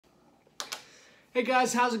Hey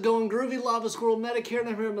guys, how's it going? Groovy Lava Squirrel Medic here, and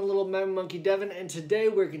I'm here with my little Mountain Monkey Devin, and today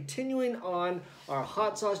we're continuing on our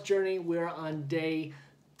hot sauce journey. We're on day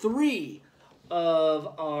 3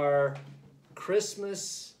 of our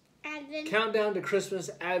Christmas countdown to Christmas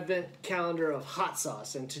Advent calendar of hot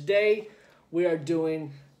sauce, and today we are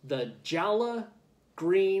doing the Jala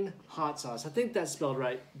Green Hot Sauce. I think that's spelled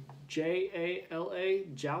right, J-A-L-A,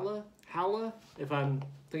 Jala, Jala. If I'm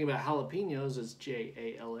thinking about jalapenos, it's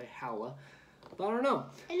J-A-L-A, Jala. But I don't know.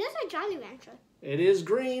 It looks like Jolly Rancher. It is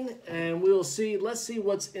green, and we'll see. Let's see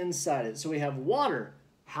what's inside it. So we have water,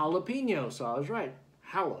 jalapeno. So I was right,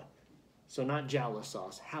 Jala. So not Jala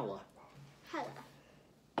sauce, Jala.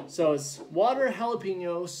 Jala. So it's water,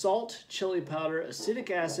 jalapeno, salt, chili powder, acetic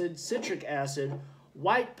acid, citric acid,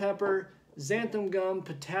 white pepper, xanthan gum,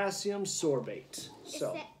 potassium sorbate.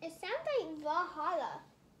 So it sounds like Valhalla.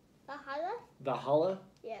 Valhalla? Valhalla?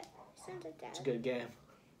 Yeah, it sounds like that. It's a good game.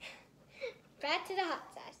 Back to the hot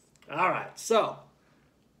sauce. All right, so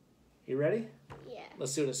you ready? Yeah.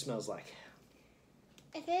 Let's see what it smells like.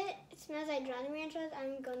 If it smells like Jolly Ranchers,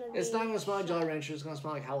 I'm gonna be... It's not gonna smell like Jolly Ranchers. It's gonna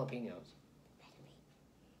smell like jalapenos.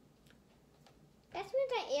 That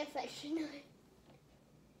smells like air freshener.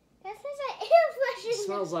 That smells like air freshener. It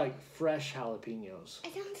smells like fresh jalapenos. I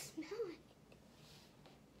don't smell it.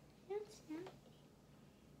 I don't smell it.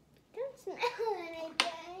 I don't smell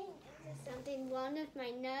anything. There's something wrong with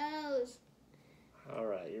my nose. All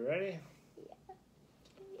right, you ready? Yeah.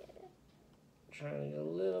 Trying to get a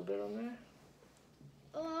little bit on there.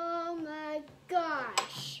 Oh my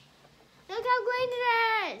gosh. Look how green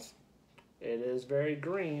it is. It is very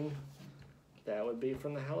green. That would be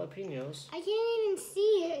from the jalapenos. I can't even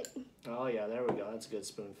see it. Oh yeah, there we go. That's a good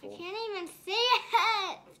spoonful. I can't even see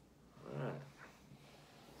it. All right.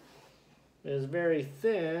 It is very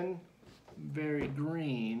thin, very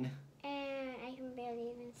green. And I can barely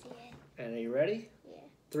even see it. And are you ready? Yeah.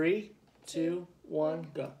 3, 2, 1,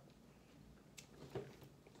 go.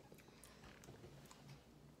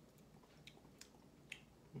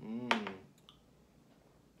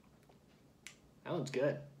 That one's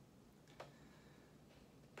good.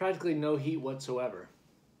 Practically no heat whatsoever.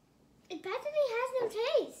 It practically has no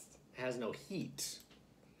taste. It has no heat.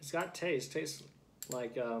 It's got taste. Tastes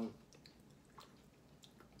like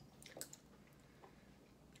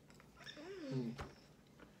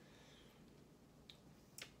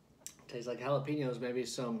tastes like jalapenos, maybe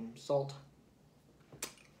some salt.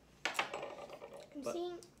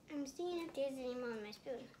 I'm seeing if there's any more on my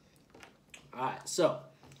spoon. All right, so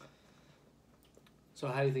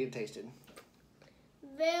how do you think it tasted?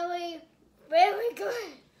 Very, very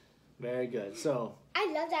good. Very good. So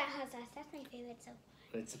I love that hot sauce. That's my favorite so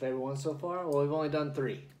far. it's the favorite one so far? Well, we've only done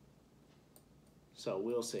 3. So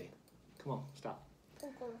we'll see. Come on, stop.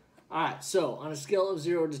 Okay. All right, so on a scale of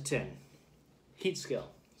 0 to 10, heat scale.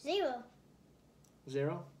 0.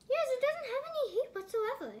 0? Yes, it doesn't have any heat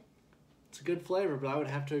whatsoever. It's a good flavor, but I would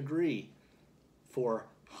have to agree. For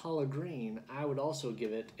Jala Green, I would also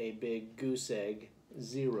give it a big goose egg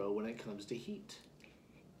 0 when it comes to heat.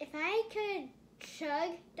 If I could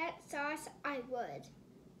chug that sauce, I would.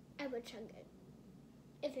 I would chug it.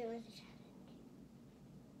 If it was a challenge.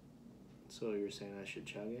 So you're saying I should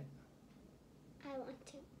chug it? I want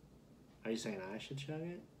to. Are you saying I should chug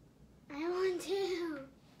it? I want to.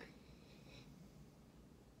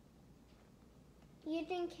 You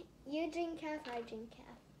drink half, I drink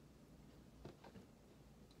half.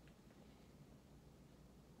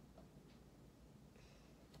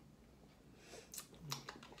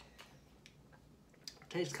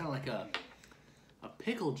 Tastes kind of like a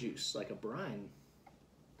pickle juice, like a brine.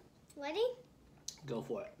 Ready? Go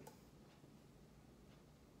for it.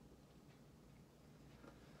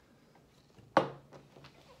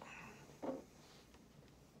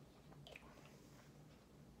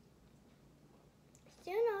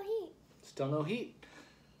 Still no heat. Still no heat.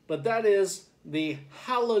 But that is the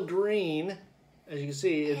Jala Green. As you can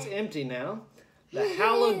see, it's empty now. The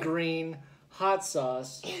Jala Green hot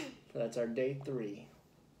sauce. That's our day 3.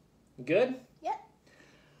 Good? Yep.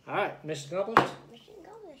 All right, mission accomplished? Mission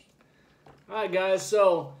accomplished. All right, guys,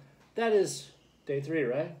 so that is day 3,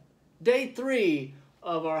 right? Day 3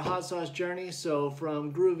 of our hot sauce journey. So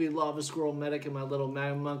from Groovy Lava Squirrel Medic and my little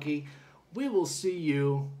Mountain Monkey, we will see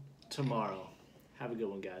you tomorrow. Have a good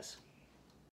one, guys.